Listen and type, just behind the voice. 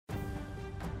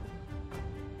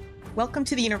Welcome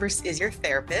to The Universe is Your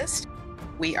Therapist.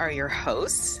 We are your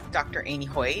hosts, Dr. Amy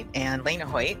Hoyt and Lena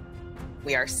Hoyt.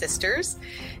 We are sisters.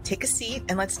 Take a seat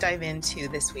and let's dive into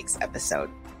this week's episode.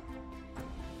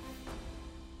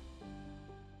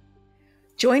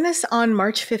 Join us on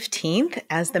March 15th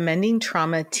as the Mending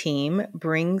Trauma team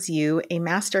brings you a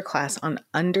masterclass on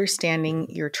understanding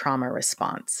your trauma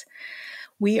response.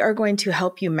 We are going to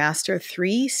help you master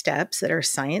 3 steps that are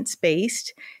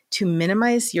science-based to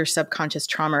minimize your subconscious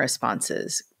trauma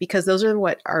responses, because those are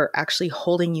what are actually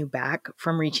holding you back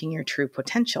from reaching your true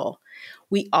potential.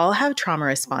 We all have trauma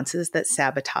responses that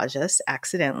sabotage us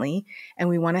accidentally, and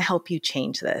we want to help you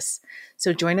change this.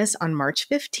 So join us on March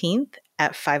 15th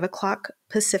at 5 o'clock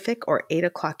Pacific or 8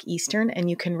 o'clock Eastern, and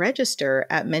you can register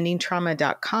at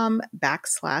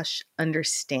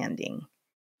mendingtrauma.com/understanding.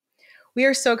 We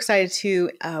are so excited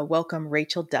to welcome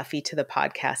Rachel Duffy to the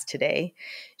podcast today.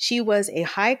 She was a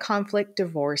high conflict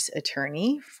divorce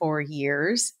attorney for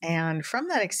years, and from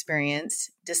that experience,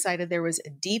 decided there was a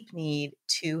deep need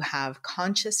to have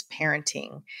conscious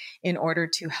parenting in order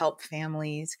to help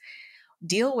families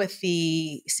deal with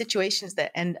the situations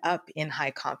that end up in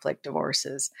high conflict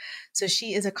divorces. So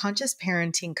she is a conscious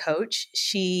parenting coach.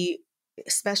 She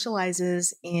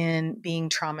specializes in being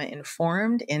trauma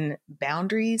informed, in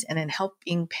boundaries, and in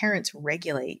helping parents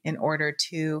regulate in order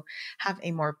to have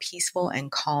a more peaceful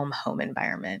and calm home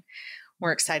environment.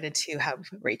 We're excited to have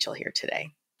Rachel here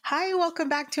today. Hi, welcome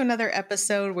back to another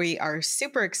episode. We are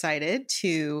super excited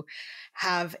to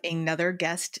have another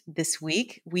guest this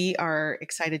week. We are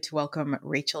excited to welcome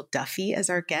Rachel Duffy as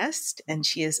our guest, and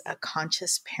she is a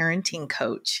conscious parenting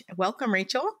coach. Welcome,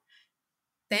 Rachel.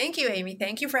 Thank you, Amy.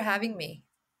 Thank you for having me.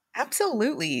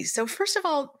 Absolutely. So first of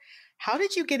all, how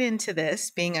did you get into this,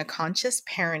 being a conscious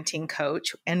parenting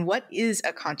coach? And what is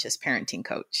a conscious parenting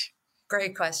coach?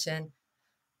 Great question.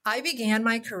 I began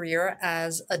my career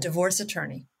as a divorce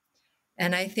attorney.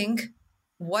 And I think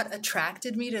what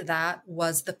attracted me to that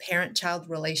was the parent-child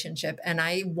relationship. And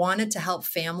I wanted to help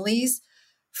families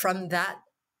from that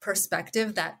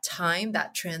perspective, that time,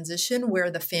 that transition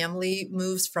where the family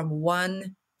moves from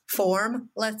one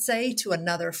form, let's say, to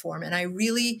another form. And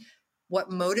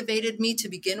what motivated me to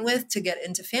begin with to get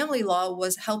into family law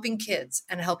was helping kids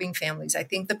and helping families. I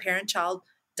think the parent-child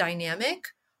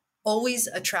dynamic always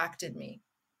attracted me.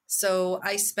 So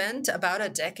I spent about a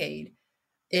decade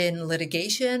in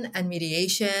litigation and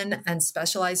mediation and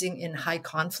specializing in high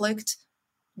conflict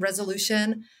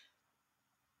resolution.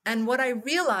 And what I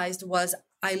realized was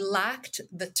I lacked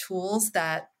the tools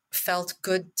that felt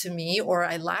good to me, or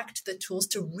I lacked the tools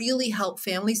to really help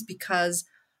families because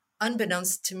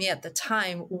unbeknownst to me at the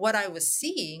time, what I was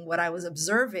seeing, what I was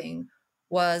observing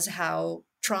was how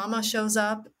trauma shows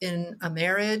up in a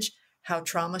marriage, how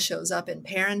trauma shows up in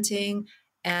parenting.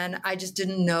 And I just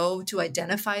didn't know to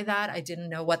identify that. I didn't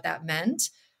know what that meant.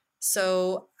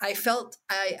 So I felt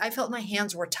my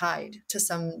hands were tied to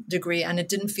some degree and it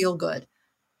didn't feel good.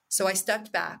 So I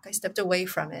stepped back, I stepped away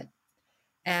from it.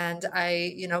 And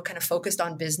I, kind of focused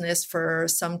on business for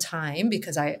some time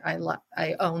because I'm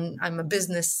a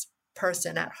business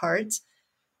person at heart.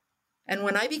 And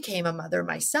when I became a mother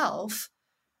myself,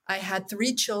 I had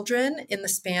 3 children in the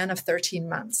span of 13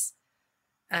 months.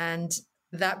 And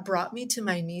that brought me to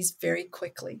my knees very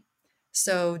quickly.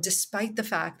 So despite the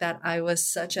fact that I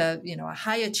was such a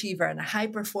high achiever and a high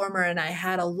performer, and I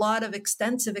had a lot of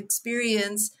extensive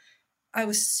experience, I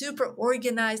was super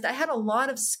organized. I had a lot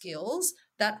of skills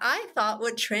that I thought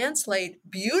would translate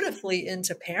beautifully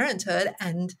into parenthood.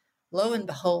 And lo and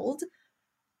behold,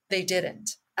 they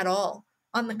didn't at all.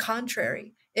 On the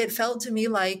contrary, it felt to me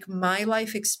like my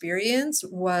life experience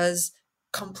was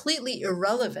completely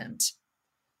irrelevant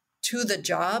to the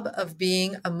job of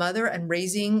being a mother and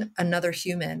raising another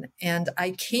human. And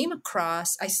I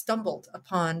stumbled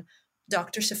upon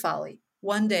Dr. Shefali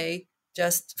one day,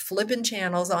 just flipping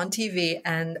channels on TV,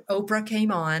 and Oprah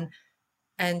came on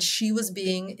and she was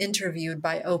being interviewed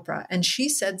by Oprah. And she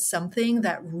said something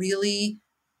that really,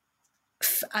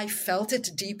 I felt it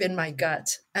deep in my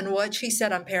gut. And what she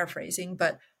said, I'm paraphrasing,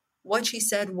 but what she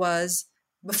said was,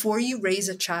 before you raise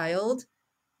a child,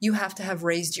 you have to have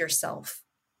raised yourself.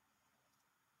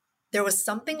 There was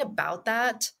something about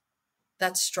that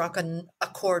struck a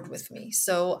chord with me.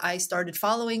 So I started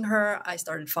following her. I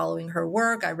started following her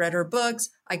work. I read her books.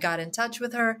 I got in touch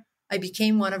with her. I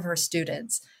became one of her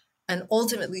students. And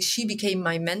ultimately, she became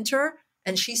my mentor,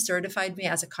 and she certified me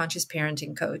as a conscious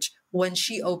parenting coach when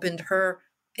she opened her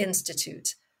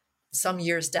institute some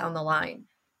years down the line.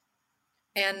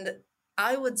 And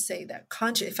I would say that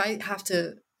if I have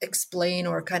to explain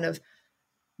or kind of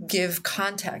give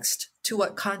context to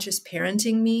what conscious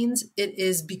parenting means. It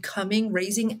is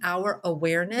raising our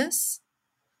awareness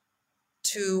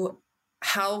to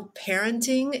how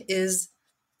parenting is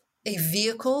a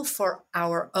vehicle for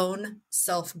our own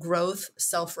self-growth,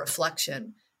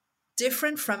 self-reflection.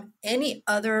 Different from any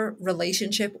other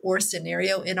relationship or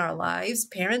scenario in our lives,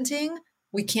 parenting,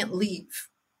 we can't leave.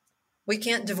 We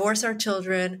can't divorce our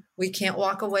children. We can't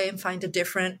walk away and find a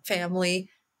different family.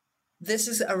 This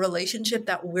is a relationship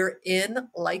that we're in,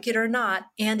 like it or not,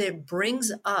 and it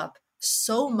brings up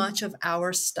so much of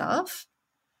our stuff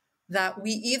that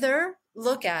we either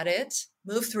look at it,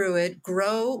 move through it,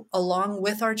 grow along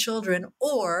with our children,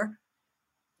 or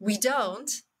we don't.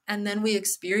 And then we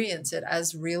experience it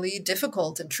as really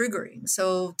difficult and triggering.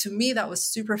 So to me, that was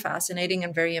super fascinating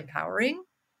and very empowering.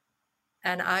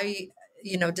 And I,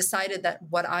 decided that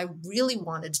what I really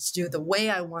wanted to do, the way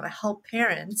I want to help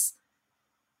parents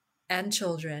and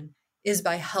children, is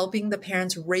by helping the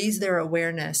parents raise their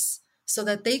awareness so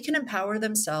that they can empower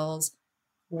themselves,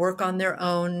 work on their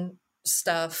own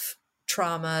stuff,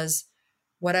 traumas,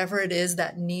 whatever it is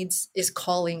that is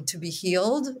calling to be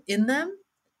healed in them,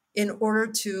 in order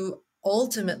to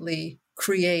ultimately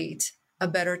create a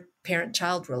better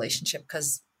parent-child relationship,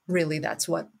 because really that's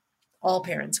what all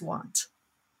parents want.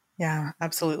 Yeah,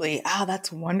 absolutely. Ah,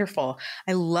 that's wonderful.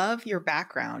 I love your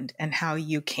background and how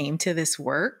you came to this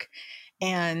work.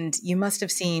 And you must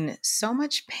have seen so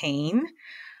much pain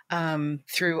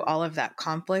through all of that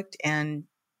conflict and,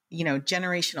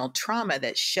 generational trauma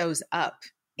that shows up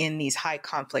in these high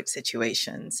conflict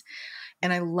situations.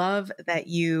 And I love that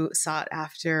you sought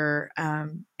after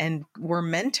and were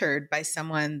mentored by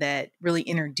someone that really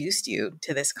introduced you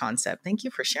to this concept. Thank you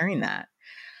for sharing that.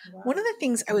 Wow. One of the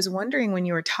things I was wondering when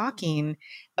you were talking,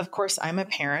 of course, I'm a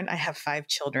parent. I have 5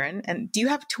 children. And do you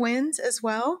have twins as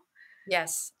well?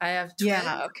 Yes, I have twins,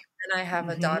 Yeah. Okay. and I have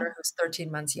a daughter who's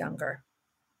 13 months younger.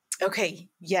 Okay.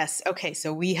 Yes. Okay.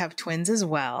 So we have twins as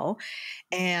well.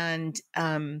 And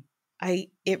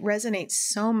it resonates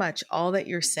so much, all that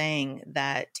you're saying,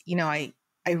 that, I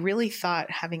really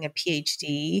thought having a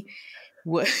PhD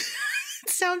would it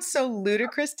sounds so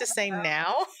ludicrous to say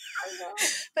now,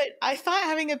 but I thought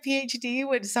having a PhD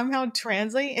would somehow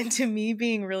translate into me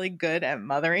being really good at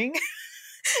mothering.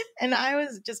 And I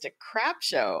was just a crap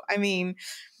show. I mean,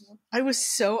 I was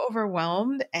so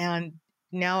overwhelmed, and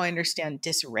now I understand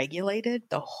dysregulated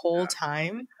the whole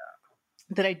time,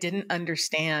 that I didn't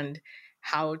understand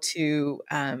how to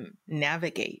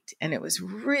navigate. And it was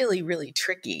really, really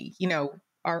tricky.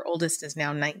 Our oldest is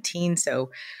now 19.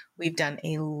 So we've done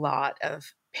a lot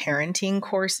of parenting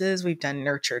courses. We've done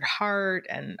Nurtured Heart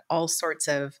and all sorts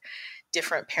of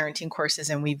different parenting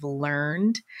courses, and we've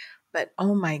learned. But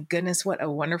oh my goodness, what a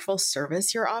wonderful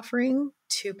service you're offering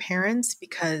to parents,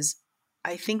 because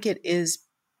I think it is,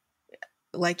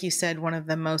 like you said, one of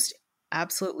the most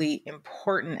absolutely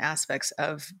important aspects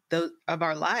of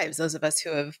our lives, those of us who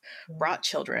have brought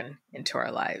children into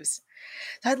our lives.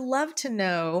 So I'd love to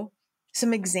know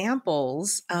some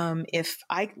examples.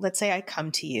 Let's say I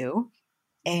come to you,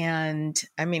 and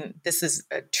I mean, this is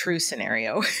a true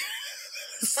scenario.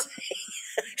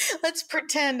 Let's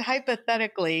pretend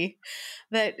hypothetically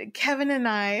that Kevin and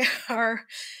I are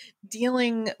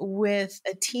dealing with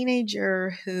a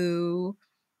teenager who,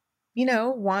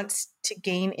 wants to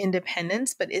gain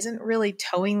independence, but isn't really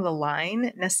towing the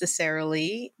line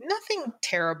necessarily. Nothing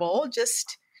terrible,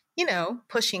 just,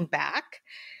 pushing back.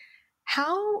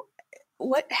 How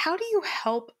do you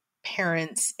help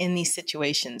parents in these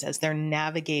situations as they're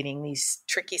navigating these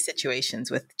tricky situations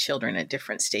with children at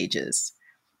different stages?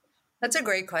 That's a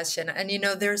great question. And,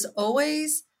 there's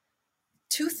always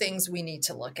 2 things we need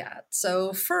to look at.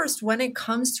 So first, when it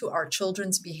comes to our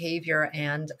children's behavior,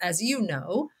 and as you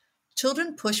know,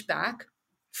 children push back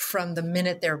from the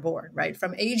minute they're born, right?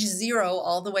 From age 0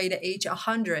 all the way to age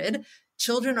 100,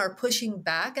 children are pushing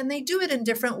back, and they do it in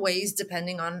different ways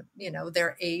depending on,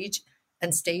 their age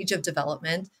and stage of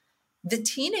development. The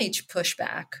teenage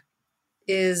pushback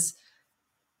is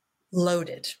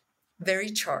loaded, very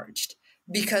charged,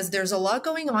 because there's a lot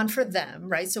going on for them,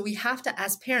 right? So we have to,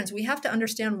 as parents, we have to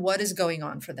understand what is going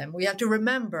on for them. We have to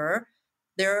remember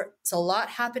there's a lot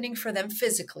happening for them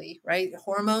physically, right?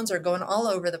 Hormones are going all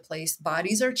over the place.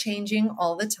 Bodies are changing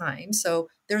all the time. So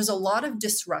there's a lot of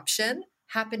disruption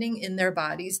happening in their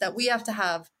bodies that we have to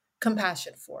have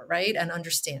compassion for, right? And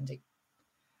understanding.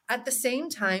 At the same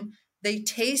time, they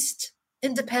taste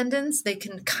independence. They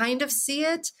can kind of see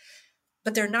it,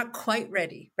 but they're not quite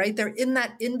ready, right? They're in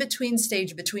that in-between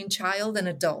stage between child and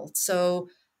adult. So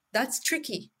that's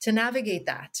tricky to navigate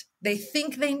that. They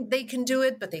think they can do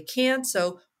it, but they can't.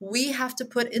 So we have to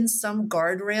put in some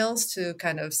guardrails to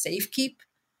kind of safe keep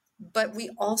but we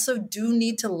also do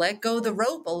need to let go the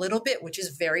rope a little bit, which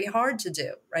is very hard to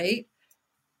do, right?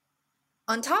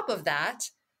 On top of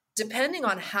that, depending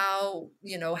on how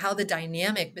the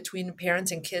dynamic between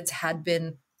parents and kids had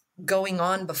been going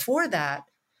on before that,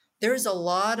 there's a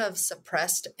lot of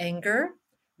suppressed anger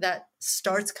that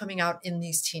starts coming out in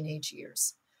these teenage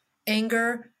years.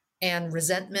 Anger and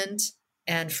resentment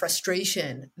and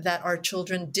frustration that our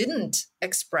children didn't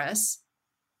express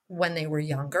when they were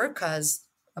younger because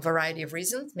a variety of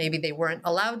reasons. Maybe they weren't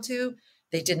allowed to,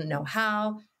 they didn't know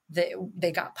how,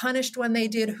 they got punished when they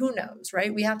did. Who knows,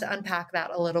 right? We have to unpack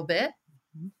that a little bit.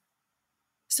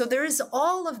 So there is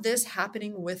all of this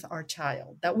happening with our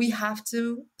child that we have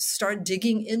to start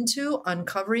digging into,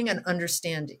 uncovering, and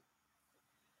understanding.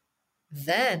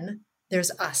 Then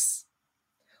there's us.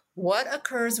 What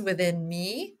occurs within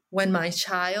me when my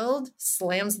child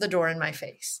slams the door in my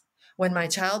face? When my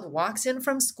child walks in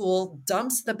from school,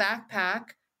 dumps the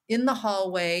backpack in the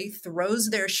hallway, throws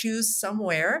their shoes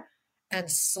somewhere, and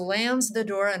slams the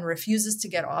door and refuses to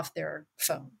get off their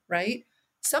phone, right?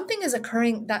 Something is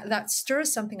occurring that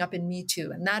stirs something up in me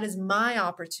too. And that is my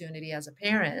opportunity as a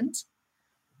parent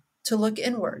to look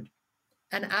inward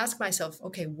and ask myself,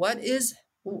 okay,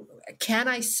 can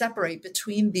I separate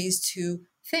between these two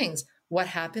things? What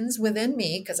happens within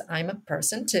me, because I'm a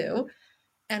person too,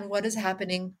 and what is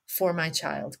happening for my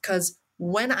child? Because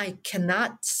when I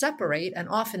cannot separate, and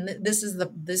often this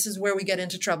is where we get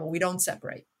into trouble, we don't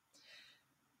separate.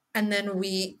 And then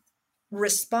we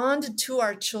respond to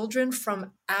our children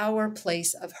from our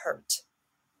place of hurt,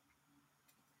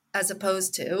 as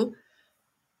opposed to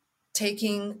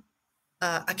taking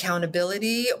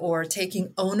accountability or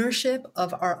taking ownership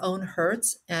of our own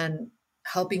hurts and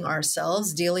helping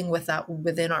ourselves, dealing with that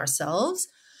within ourselves,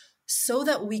 so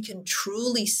that we can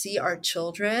truly see our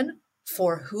children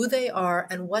for who they are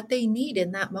and what they need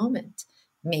in that moment.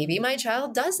 Maybe my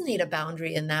child does need a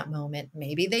boundary in that moment.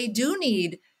 Maybe they do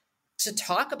need to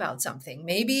talk about something.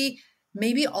 Maybe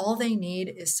all they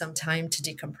need is some time to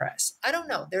decompress. I don't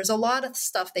know. There's a lot of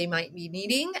stuff they might be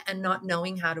needing and not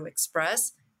knowing how to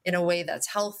express in a way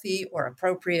that's healthy or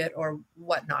appropriate or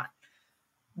whatnot.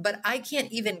 But I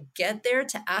can't even get there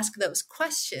to ask those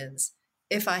questions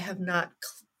if I have not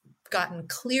gotten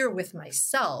clear with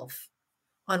myself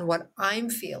on what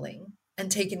I'm feeling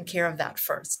and taken care of that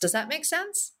first. Does that make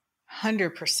sense?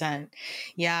 100%.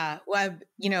 Yeah. Well,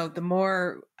 the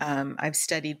more I've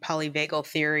studied polyvagal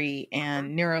theory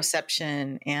and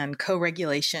neuroception and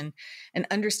co-regulation and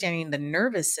understanding the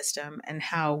nervous system and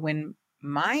how when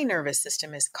my nervous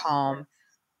system is calm,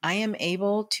 I am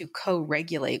able to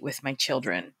co-regulate with my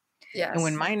children. Yes. And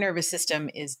when my nervous system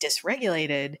is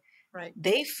dysregulated, right,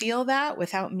 they feel that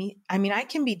without me. I mean, I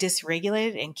can be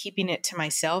dysregulated and keeping it to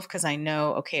myself because I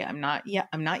know, okay, I'm not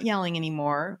yelling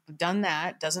anymore. I've done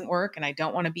that, doesn't work, and I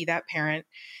don't want to be that parent.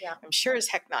 Yeah. I'm sure as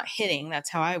heck not hitting.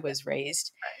 That's how I was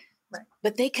raised. Right.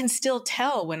 But they can still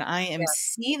tell when I am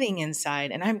seething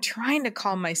inside and I'm trying to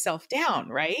calm myself down,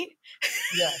 right?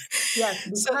 Yes,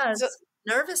 because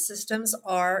nervous systems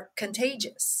are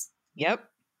contagious. Yep.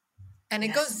 And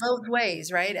it goes both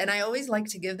ways, right? And I always like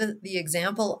to give the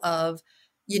example of,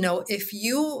 if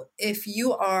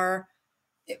you are,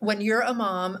 when you're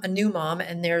a new mom,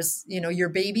 and there's, your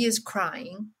baby is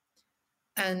crying,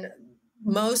 and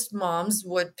most moms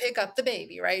would pick up the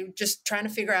baby, right? Just trying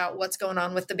to figure out what's going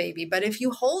on with the baby. But if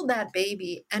you hold that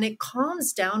baby and it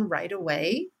calms down right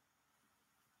away,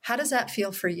 how does that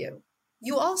feel for you?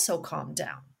 You also calm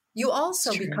down. You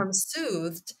also become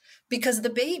soothed because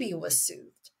the baby was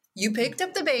soothed. You picked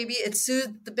up the baby, it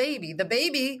soothed the baby. The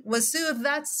baby was soothed,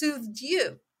 that soothed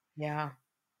you. Yeah.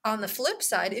 On the flip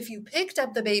side, if you picked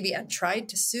up the baby and tried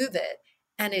to soothe it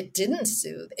and it didn't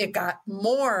soothe, it got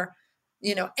more,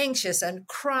 anxious and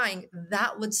crying,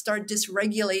 that would start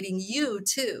dysregulating you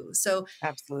too. So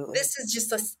absolutely, this is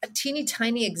just a teeny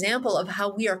tiny example of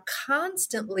how we are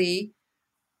constantly,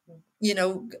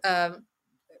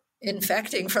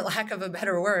 infecting, for lack of a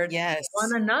better word,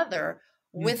 one another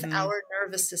with our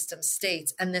nervous system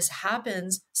states. And this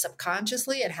happens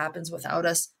subconsciously. It happens without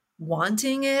us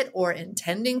wanting it or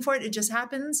intending for it. It just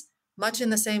happens much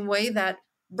in the same way that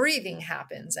breathing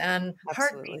happens and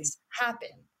heartbeats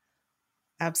happen.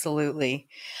 Absolutely.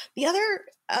 The other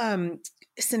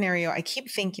scenario I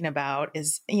keep thinking about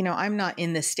is, I'm not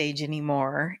in this stage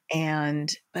anymore.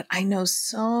 But I know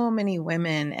so many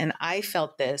women, and I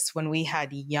felt this when we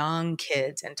had young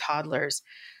kids and toddlers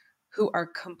who are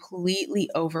completely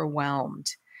overwhelmed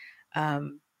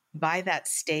by that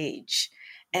stage.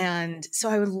 And so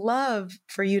I would love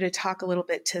for you to talk a little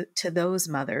bit to those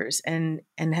mothers and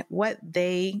what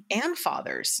they, and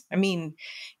fathers. I mean,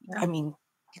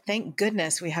 Thank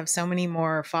goodness we have so many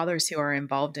more fathers who are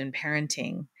involved in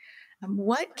parenting.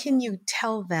 What can you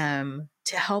tell them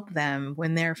to help them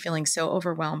when they're feeling so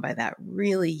overwhelmed by that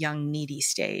really young, needy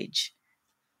stage?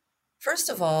 First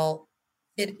of all,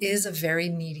 it is a very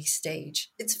needy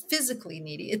stage. It's physically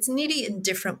needy. It's needy in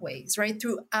different ways, right?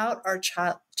 Throughout our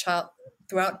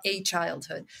throughout a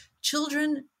childhood,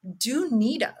 children do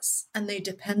need us and they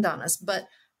depend on us, but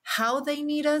how they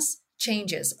need us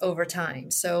changes over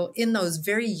time. So in those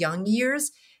very young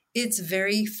years, it's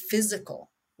very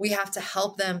physical. We have to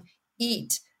help them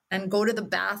eat and go to the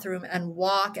bathroom and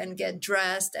walk and get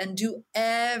dressed and do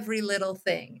every little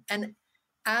thing. And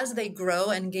as they grow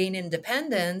and gain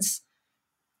independence,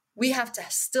 we have to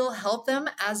still help them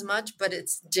as much, but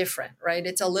it's different, right?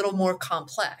 It's a little more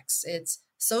complex. It's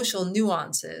social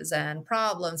nuances and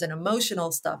problems and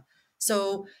emotional stuff.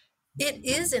 So it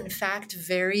is, in fact,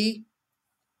 it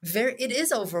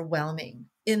is overwhelming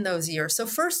in those years. So,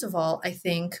 first of all, I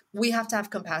think we have to have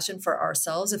compassion for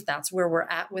ourselves if that's where we're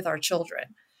at with our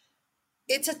children.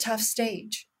 It's a tough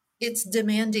stage. It's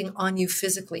demanding on you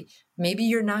physically. Maybe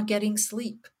you're not getting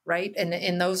sleep, right? And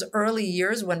in those early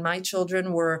years when my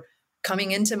children were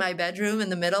coming into my bedroom in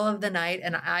the middle of the night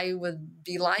and I would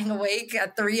be lying awake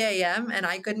at 3 a.m. and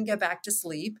I couldn't get back to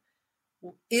sleep,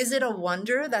 is it a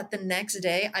wonder that the next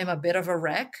day I'm a bit of a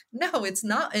wreck? No, it's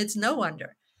not. It's no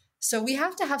wonder. So we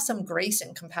have to have some grace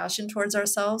and compassion towards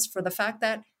ourselves for the fact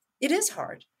that it is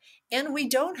hard and we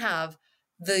don't have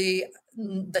the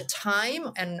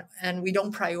time and we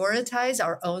don't prioritize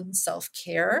our own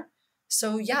self-care.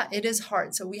 So yeah, it is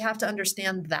hard. So we have to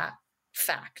understand that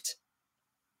fact.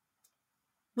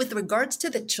 With regards to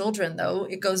the children, though,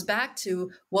 it goes back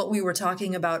to what we were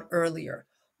talking about earlier.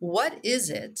 What is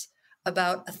it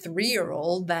about a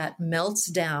 3-year-old that melts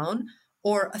down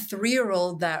or a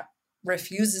 3-year-old that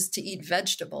refuses to eat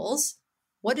vegetables?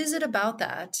 What is it about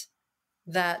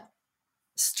that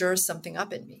stirs something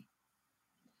up in me?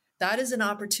 That is an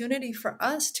opportunity for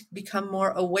us to become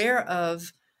more aware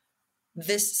of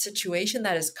this situation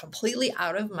that is completely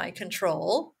out of my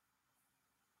control.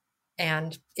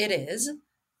 And it is.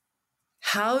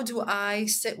 How do I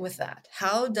sit with that?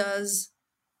 How does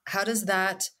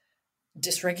that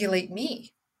dysregulate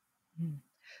me? Mm.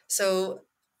 So,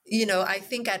 I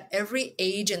think at every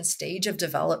age and stage of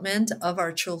development of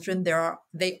our children,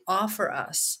 they offer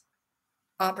us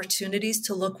opportunities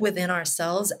to look within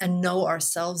ourselves and know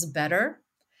ourselves better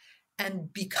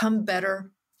and become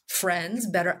better friends,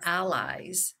 better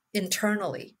allies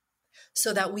internally,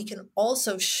 so that we can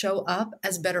also show up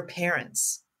as better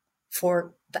parents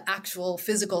for the actual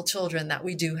physical children that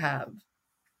we do have.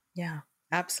 Yeah,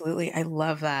 absolutely. I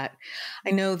love that.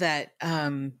 I know that,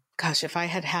 gosh, if I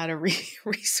had had a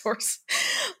resource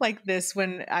like this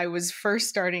when I was first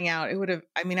starting out, it would have,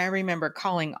 I remember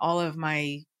calling all of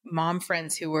my mom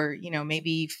friends who were,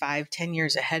 maybe 5, 10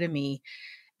 years ahead of me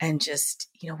and just,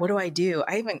 what do I do?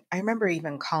 I remember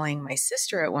even calling my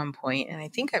sister at one point, and I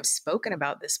think I've spoken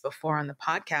about this before on the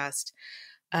podcast.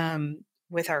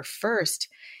 With our first,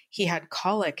 he had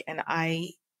colic and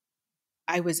I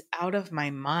was out of my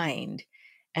mind.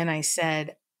 And I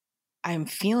said, I'm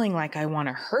feeling like I want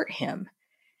to hurt him.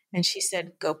 And she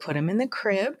said, go put him in the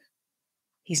crib.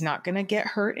 He's not going to get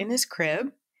hurt in his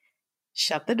crib.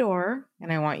 Shut the door.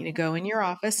 And I want you to go in your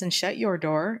office and shut your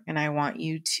door. And I want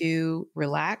you to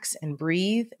relax and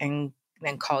breathe and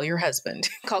then call your husband,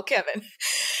 call Kevin.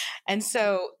 And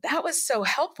so that was so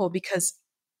helpful because,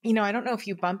 I don't know if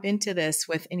you bump into this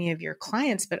with any of your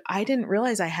clients, but I didn't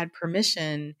realize I had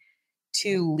permission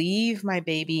to leave my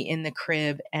baby in the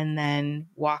crib and then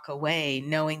walk away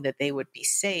knowing that they would be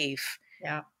safe.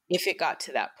 Yeah. If it got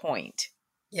to that point.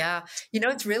 Yeah.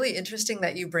 It's really interesting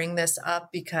that you bring this up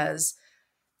because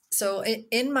I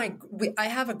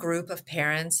have a group of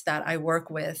parents that I work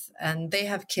with and they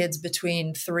have kids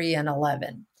between 3 and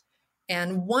 11.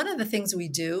 And one of the things we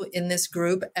do in this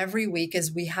group every week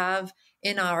is we have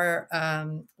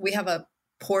a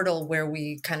portal where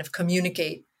we kind of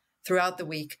communicate throughout the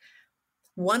week.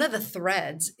 One of the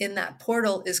threads in that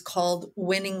portal is called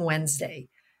Winning Wednesday.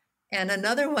 And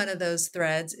another one of those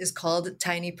threads is called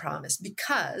Tiny Promise,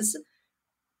 because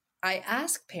I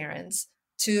ask parents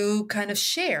to kind of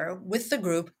share with the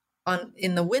group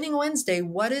in the Winning Wednesday,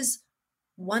 what is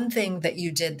one thing that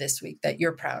you did this week that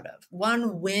you're proud of?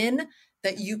 One win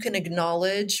that you can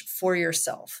acknowledge for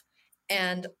yourself.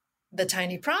 And the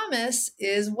Tiny Promise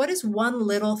is, what is one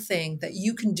little thing that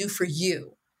you can do for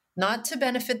you? Not to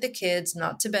benefit the kids,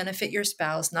 not to benefit your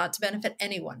spouse, not to benefit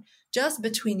anyone, just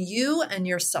between you and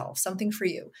yourself, something for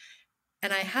you.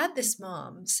 And I had this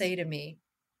mom say to me,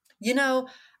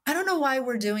 I don't know why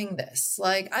we're doing this.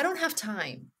 Like, I don't have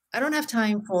time. I don't have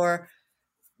time for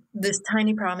this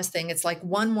tiny promise thing. It's like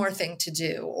one more thing to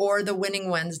do, or the winning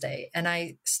Wednesday. And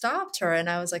I stopped her and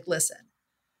I was like, listen,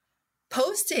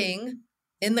 posting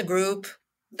in the group,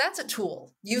 that's a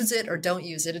tool. Use it or don't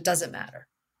use it. It doesn't matter.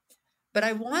 But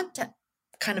I want to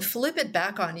kind of flip it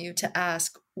back on you to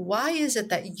ask, why is it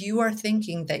that you are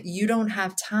thinking that you don't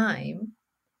have time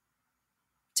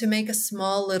to make a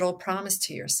small little promise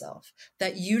to yourself,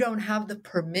 that you don't have the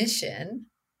permission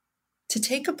to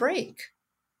take a break,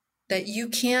 that you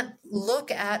can't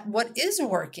look at what is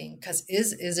working? Because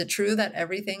is it true that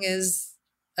everything is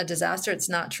a disaster? It's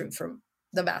not true for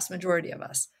the vast majority of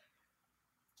us.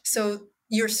 So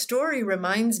your story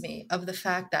reminds me of the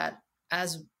fact that,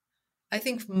 as I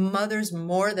think mothers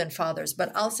more than fathers,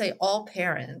 but I'll say all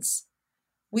parents,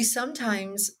 we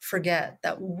sometimes forget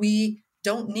that we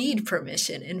don't need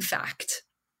permission. In fact,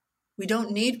 we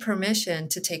don't need permission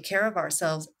to take care of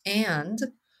ourselves. And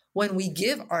when we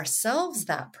give ourselves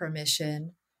that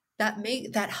permission,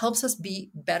 that helps us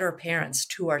be better parents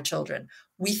to our children.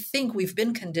 We think we've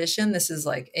been conditioned. This is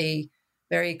like a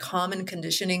very common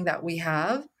conditioning that we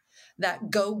have,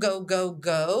 that go, go, go,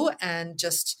 go, and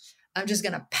I'm just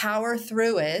going to power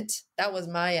through it. That was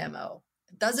my MO.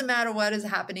 It doesn't matter what is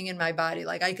happening in my body.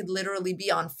 Like, I could literally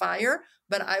be on fire,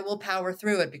 but I will power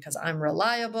through it because I'm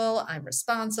reliable, I'm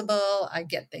responsible, I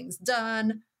get things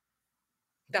done.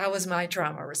 That was my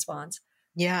trauma response.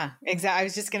 Yeah, exactly. I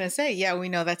was just going to say, yeah, we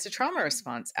know that's a trauma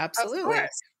response. Absolutely. Of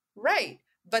course. Right.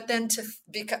 But then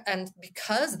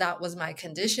because that was my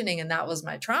conditioning and that was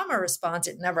my trauma response,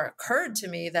 it never occurred to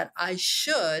me that I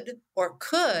should or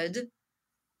could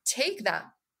take that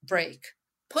break,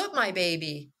 put my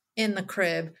baby in the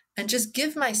crib, and just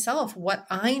give myself what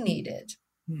I needed.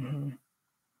 Mm-hmm.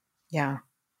 Yeah.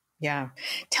 Yeah.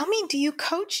 Tell me, do you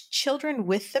coach children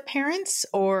with the parents,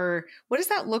 or what does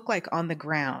that look like on the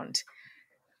ground?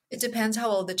 It depends how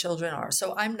old the children are.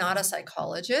 So I'm not a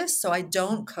psychologist, so I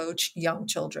don't coach young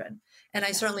children, and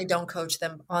I certainly don't coach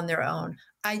them on their own.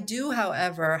 I do,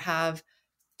 however, have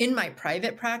in my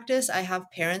private practice, I have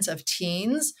parents of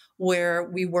teens where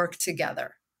we work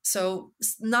together. So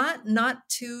not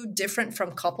too different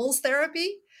from couples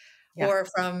therapy or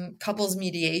from couples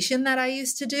mediation that I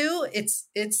used to do. It's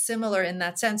similar in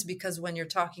that sense, because when you're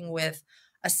talking with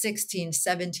a 16,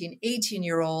 17,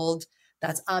 18-year-old,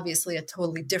 that's obviously a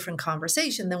totally different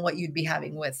conversation than what you'd be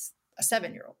having with a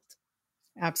 7-year-old.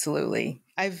 Absolutely.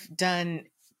 I've done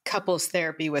couples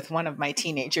therapy with one of my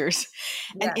teenagers,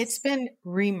 and it's been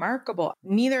remarkable.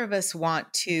 Neither of us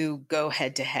want to go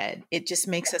head to head. It just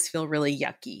makes us feel really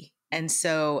yucky. And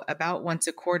so about once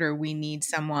a quarter, we need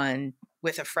someone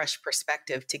with a fresh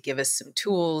perspective to give us some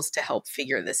tools to help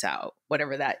figure this out,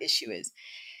 whatever that issue is.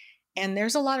 And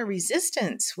there's a lot of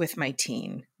resistance with my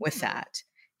teen with that.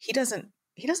 He doesn't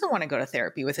want to go to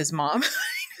therapy with his mom.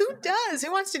 Who does?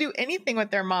 Who wants to do anything with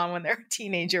their mom when they're a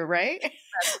teenager, right?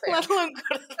 Let alone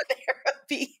go to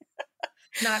therapy.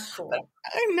 Not cool.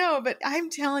 I know, but I'm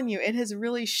telling you, it has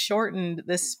really shortened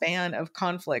the span of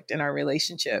conflict in our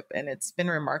relationship, and it's been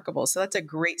remarkable. So that's a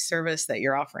great service that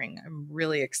you're offering. I'm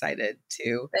really excited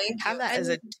to have that as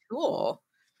a tool.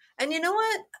 And you know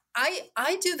what?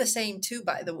 I do the same too,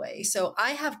 by the way. So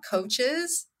I have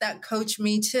coaches that coach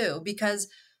me too, because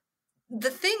the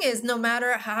thing is, no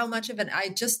matter how much of I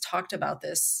just talked about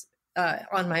this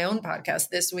on my own podcast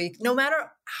this week, no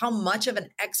matter how much of an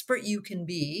expert you can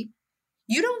be,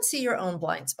 you don't see your own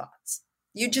blind spots.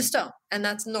 You just don't. And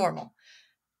that's normal.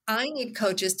 I need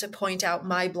coaches to point out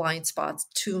my blind spots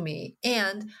to me.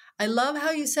 And I love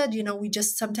how you said, we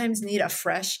just sometimes need a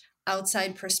fresh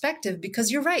outside perspective,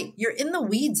 because you're right. You're in the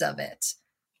weeds of it.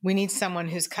 We need someone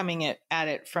who's coming at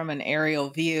it from an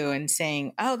aerial view and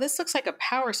saying, oh, this looks like a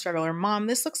power struggle, or mom,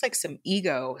 this looks like some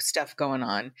ego stuff going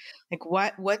on. Like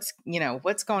what's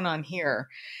going on here?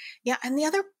 Yeah. And the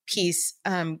other piece,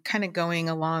 kind of going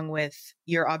along with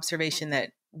your observation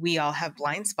that we all have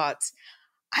blind spots,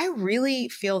 I really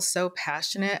feel so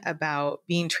passionate about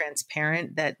being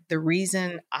transparent that the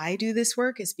reason I do this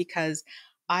work is because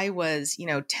I was,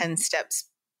 10 steps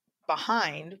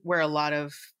behind where a lot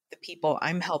of the people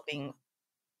I'm helping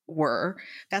were.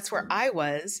 That's where I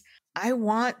was. I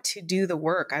want to do the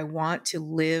work. I want to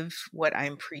live what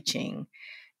I'm preaching.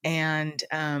 And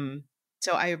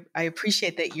so I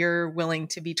appreciate that you're willing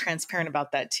to be transparent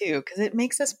about that too, because it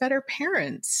makes us better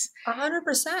parents. 100%.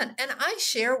 And I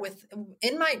share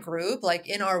in my group, like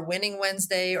in our Winning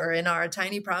Wednesday or in our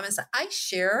Tiny Promise, I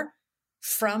share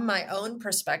from my own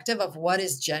perspective of what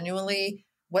genuinely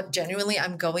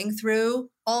I'm going through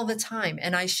all the time.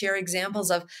 And I share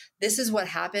examples of, this is what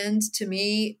happened to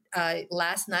me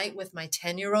last night with my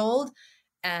 10-year-old.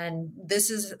 and this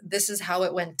is how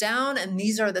it went down, and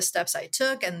these are the steps I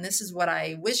took, and this is what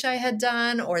I wish I had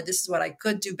done, or this is what I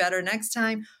could do better next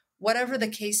time. Whatever the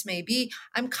case may be,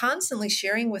 I'm constantly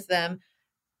sharing with them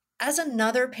as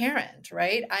another parent,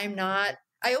 right?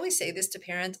 I always say this to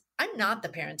parents, I'm not the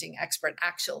parenting expert,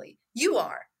 actually. You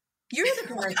are. You're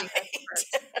the parenting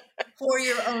expert for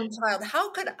your own child. How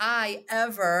could I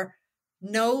ever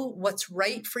know what's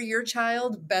right for your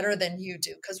child better than you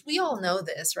do? Because we all know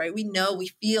this, right? We know,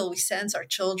 we feel, we sense our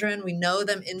children, we know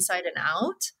them inside and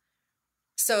out.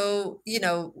 So,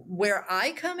 where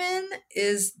I come in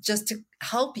is just to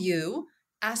help you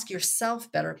ask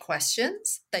yourself better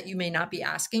questions that you may not be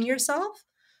asking yourself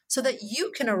so that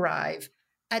you can arrive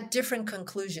at different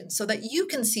conclusions, so that you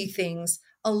can see things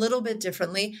a little bit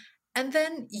differently. And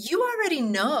then you already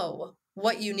know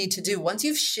what you need to do. Once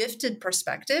you've shifted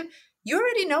perspective, you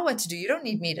already know what to do. You don't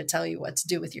need me to tell you what to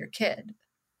do with your kid.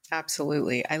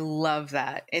 Absolutely. I love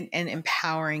that. And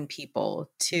empowering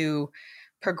people to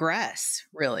progress,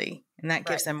 really. And that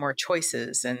gives them more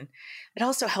choices. And it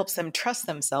also helps them trust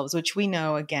themselves, which we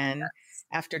know, again,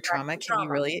 after trauma can be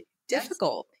really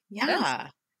difficult. Yes. Yeah.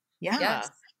 Yeah. Yes.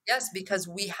 Yes. Because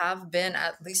we have been,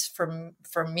 at least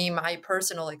for me, my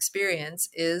personal experience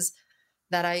is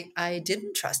that I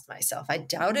didn't trust myself. I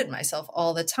doubted myself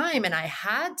all the time. And I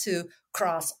had to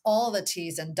cross all the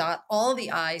T's and dot all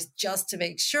the I's just to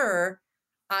make sure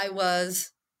I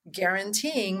was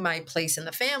guaranteeing my place in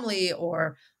the family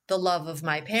or the love of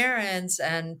my parents.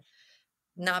 And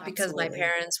not because my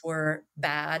parents were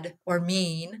bad or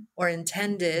mean or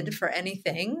intended for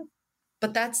anything,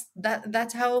 but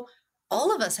that's how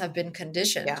all of us have been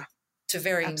conditioned to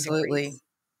varying degrees.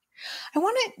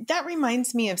 That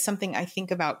reminds me of something I think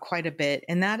about quite a bit,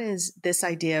 and that is this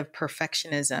idea of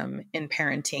perfectionism in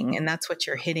parenting. And that's what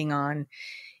you're hitting on,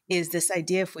 is this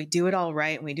idea if we do it all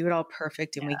right and we do it all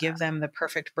perfect and we give them the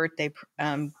perfect birthday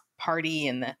party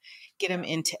and get them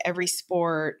into every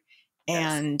sport,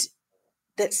 and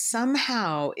that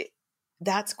somehow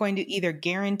that's going to either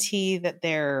guarantee that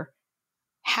they're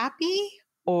happy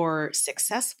or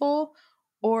successful,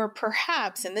 or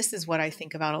perhaps, and this is what I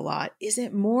think about a lot, is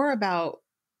it more about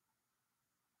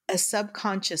a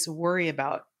subconscious worry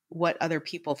about what other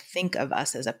people think of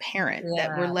us as a parent,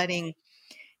 that we're letting,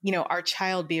 our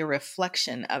child be a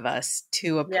reflection of us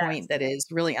to a point that is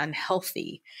really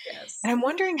unhealthy. Yes. And I'm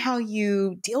wondering how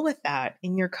you deal with that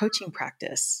in your coaching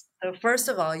practice. So first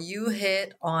of all, you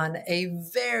hit on a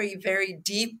very, very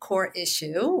deep core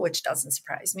issue, which doesn't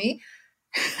surprise me.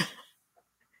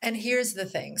 And here's the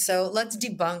thing. So let's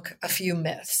debunk a few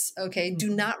myths. Okay. Do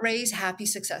not raise happy,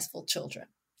 successful children.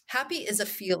 Happy is a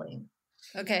feeling.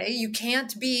 Okay. You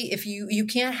can't you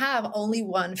can't have only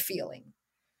one feeling.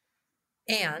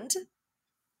 And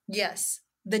yes,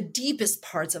 the deepest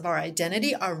parts of our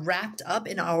identity are wrapped up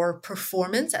in our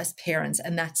performance as parents.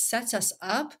 And that sets us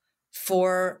up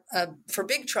for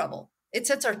big trouble. It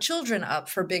sets our children up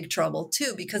for big trouble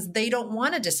too, because they don't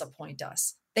want to disappoint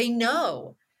us. They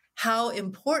know how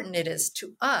important it is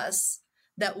to us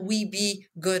that we be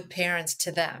good parents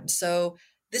to them. So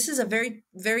this is a very,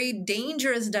 very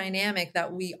dangerous dynamic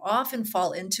that we often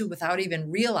fall into without even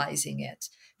realizing it.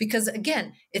 Because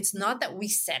again, it's not that we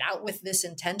set out with this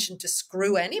intention to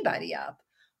screw anybody up,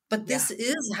 but this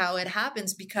is how it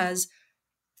happens, because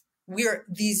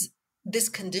this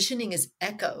conditioning is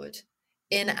echoed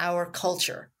in our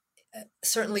culture,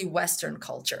 certainly Western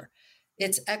culture.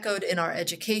 It's echoed in our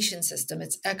education system.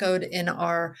 It's echoed in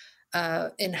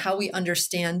in how we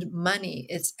understand money.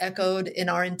 It's echoed in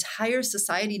our entire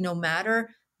society, no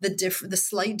matter the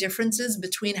slight differences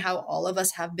between how all of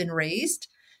us have been raised.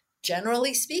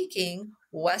 Generally speaking,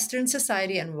 Western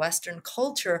society and Western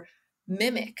culture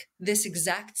mimic this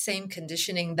exact same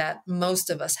conditioning that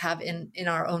most of us have in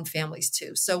our own families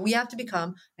too. So we have to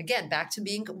become, again, back to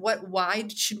being why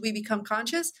should we become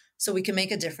conscious? So we can make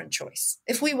a different choice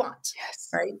if we want,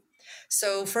 right?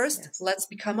 So first, let's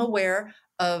become aware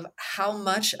of how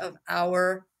much of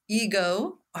our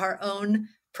ego, our own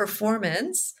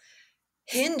performance,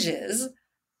 hinges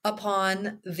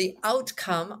upon the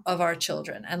outcome of our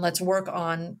children. And let's work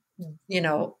on,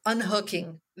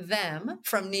 unhooking them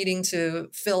from needing to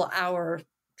fill our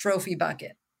trophy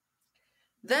bucket.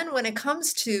 Then when it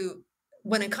comes to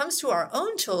our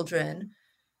own children,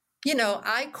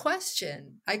 I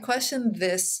question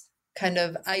this kind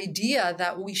of idea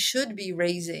that we should be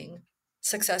raising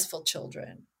successful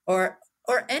children or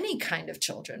any kind of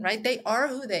children, right? They are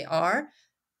who they are.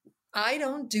 I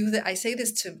don't do that. I say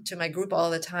this to my group all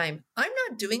the time. I'm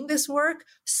not doing this work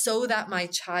so that my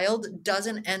child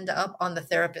doesn't end up on the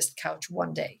therapist couch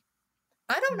one day.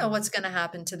 I don't know what's going to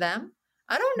happen to them.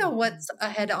 I don't know Mhm. what's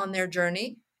ahead on their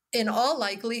journey. In all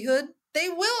likelihood, they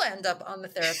will end up on the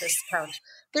therapist's couch.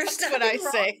 There's That's what I nothing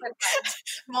wrong say. with that.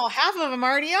 Well, half of them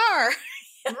already are.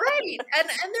 Right. And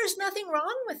there's nothing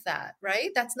wrong with that, right?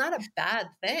 That's not a bad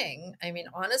thing. I mean,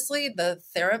 honestly, the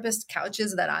therapist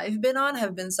couches that I've been on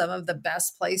have been some of the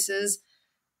best places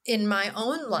in my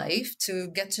own life to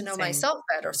get to know Same. myself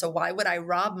better. So why would I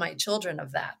rob my children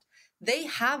of that? They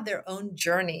have their own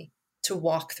journey to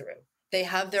walk through. They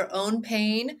have their own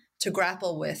pain to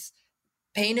grapple with.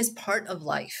 Pain is part of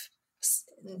life.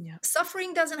 Yeah.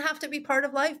 Suffering doesn't have to be part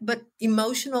of life, but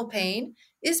emotional pain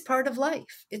is part of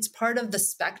life. It's part of the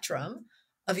spectrum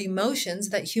of emotions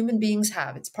that human beings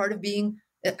have. It's part of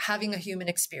having a human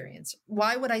experience.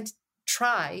 Why would I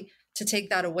try to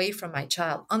take that away from my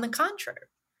child? On the contrary,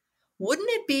 wouldn't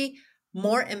it be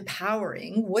more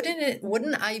empowering?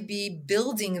 Wouldn't I be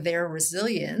building their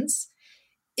resilience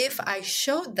if I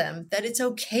showed them that it's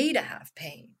okay to have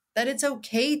pain, that it's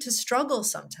okay to struggle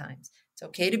sometimes, it's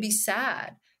okay to be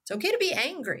sad, it's okay to be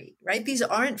angry, right? These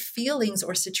aren't feelings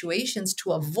or situations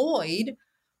to avoid,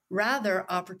 rather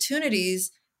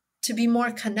opportunities to be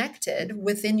more connected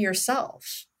within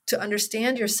yourself, to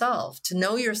understand yourself, to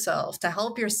know yourself, to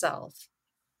help yourself.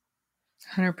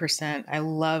 100%. I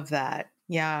love that.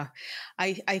 Yeah.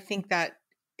 I think that,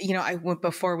 I went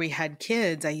before we had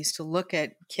kids, I used to look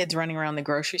at kids running around the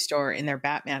grocery store in their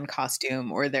Batman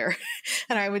costume or their,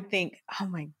 and I would think, oh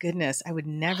my goodness, I would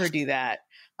never do that.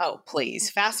 Oh,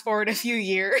 please fast forward a few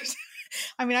years.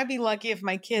 I mean, I'd be lucky if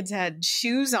my kids had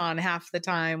shoes on half the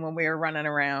time when we were running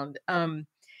around.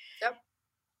 Yep.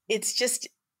 It's just,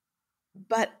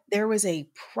 but there was a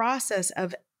process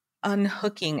of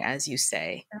unhooking, as you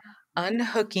say,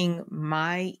 unhooking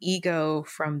my ego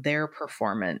from their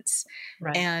performance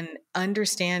Right. and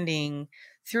understanding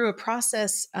through a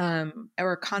process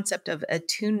or a concept of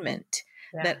attunement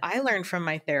that Yeah. I learned from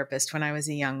my therapist when I was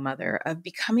a young mother of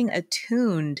becoming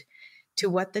attuned to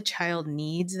what the child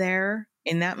needs there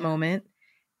in that Yeah. moment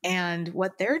and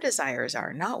what their desires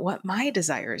are, not what my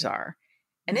desires are.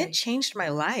 And it Right. changed my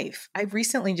life. I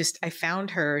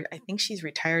found her, I think she's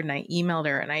retired, and I emailed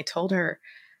her and I told her,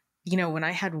 when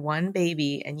I had one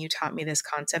baby and you taught me this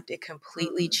concept, it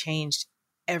completely Mhm. changed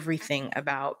everything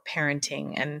about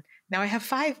parenting. And now I have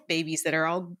 5 babies that are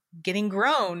all getting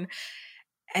grown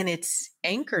and it's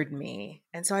anchored me.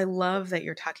 And so I love that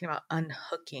you're talking about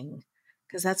unhooking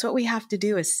because that's what we have to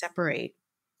do is separate.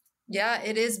 Yeah,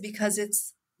 it is because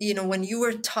when you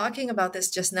were talking about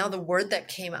this just now, the word that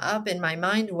came up in my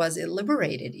mind was it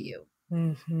liberated you.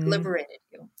 Mm-hmm. Liberated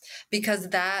you. Because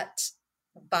that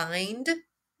bind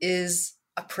is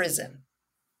a prison.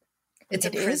 It's a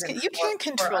It is. prison You can't for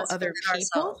control us other within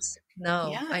people. ourselves. No,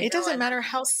 Yeah. I It know. doesn't And matter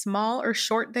how small or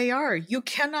short they are. You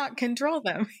cannot control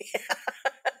them.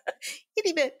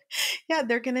 Itty bit. Yeah.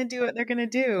 They're going to do what they're going to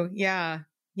do. Yeah.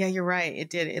 Yeah. You're right. It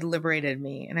did. It liberated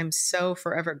me. And I'm so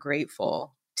forever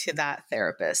grateful to that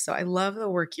therapist. So I love the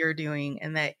work you're doing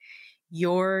and that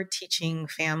you're teaching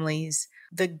families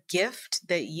the gift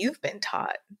that you've been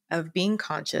taught of being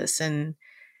conscious and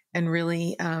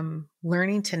really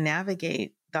learning to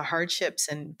navigate the hardships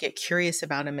and get curious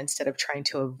about them instead of trying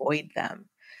to avoid them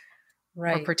or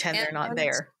right. pretend And they're not and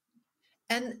there.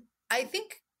 and I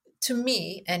think, to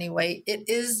me anyway, it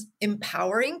is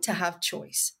empowering to have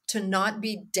choice, to not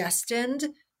be destined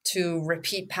to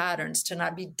repeat patterns, to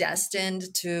not be destined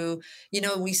to,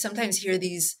 we sometimes hear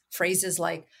these phrases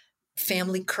like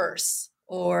family curse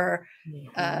or,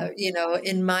 Mm-hmm.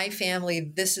 in my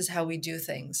family, this is how we do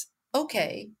things.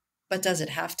 Okay, but does it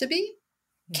have to be?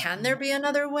 Can Mm-hmm. there be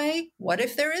another way? What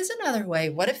if there is another way?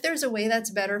 What if there's a way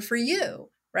that's better for you?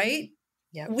 Right?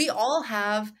 Yep. We all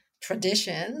have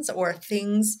traditions or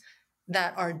things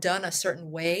that are done a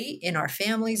certain way in our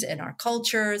families, in our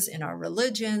cultures, in our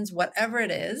religions, whatever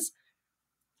it is.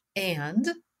 And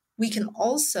we can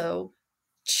also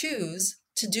choose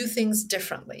to do things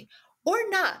differently or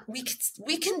not. We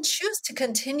can choose to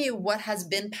continue what has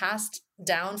been passed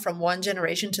down from one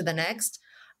generation to the next.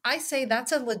 I say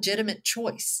that's a legitimate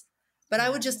choice, but I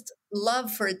would Yeah. just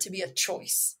love for it to be a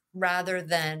choice rather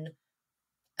than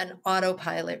an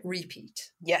autopilot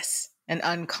repeat. Yes. An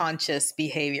unconscious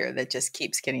behavior that just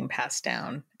keeps getting passed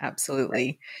down. Right.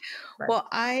 Absolutely. Right. Well,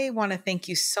 I want to thank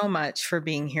you so much for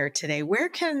being here today. Where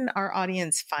can our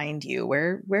audience find you?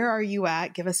 Where are you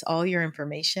at? Give us all your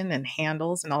information and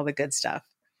handles and all the good stuff.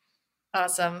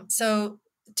 Awesome. So,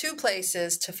 two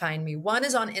places to find me. One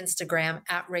is on Instagram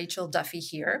at Rachel Duffy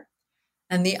here,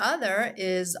 and the other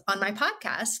is on my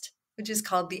podcast, which is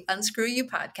called the Unscrew You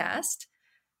Podcast.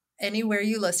 anywhere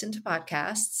you listen to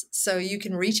podcasts. So you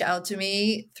can reach out to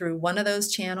me through one of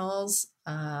those channels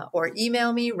or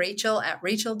email me,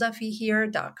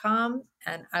 rachel@rachelduffyhere.com.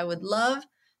 And I would love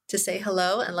to say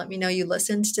hello and let me know you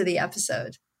listened to the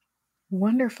episode.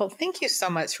 Wonderful. Thank you so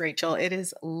much, Rachel. It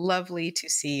is lovely to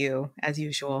see you as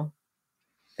usual.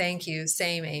 Thank you.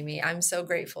 Same, Amy. I'm so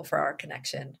grateful for our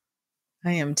connection.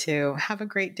 I am too. Have a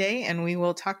great day, and we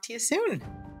will talk to you soon.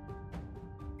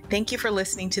 Thank you for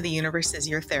listening to The Universe is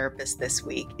Your Therapist this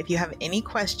week. If you have any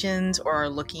questions or are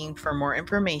looking for more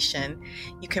information,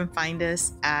 you can find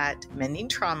us at Mending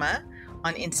Trauma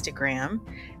on Instagram,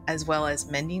 as well as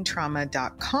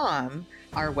mendingtrauma.com,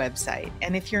 our website.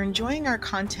 And if you're enjoying our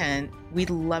content,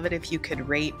 we'd love it if you could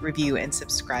rate, review, and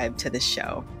subscribe to the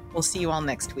show. We'll see you all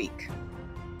next week.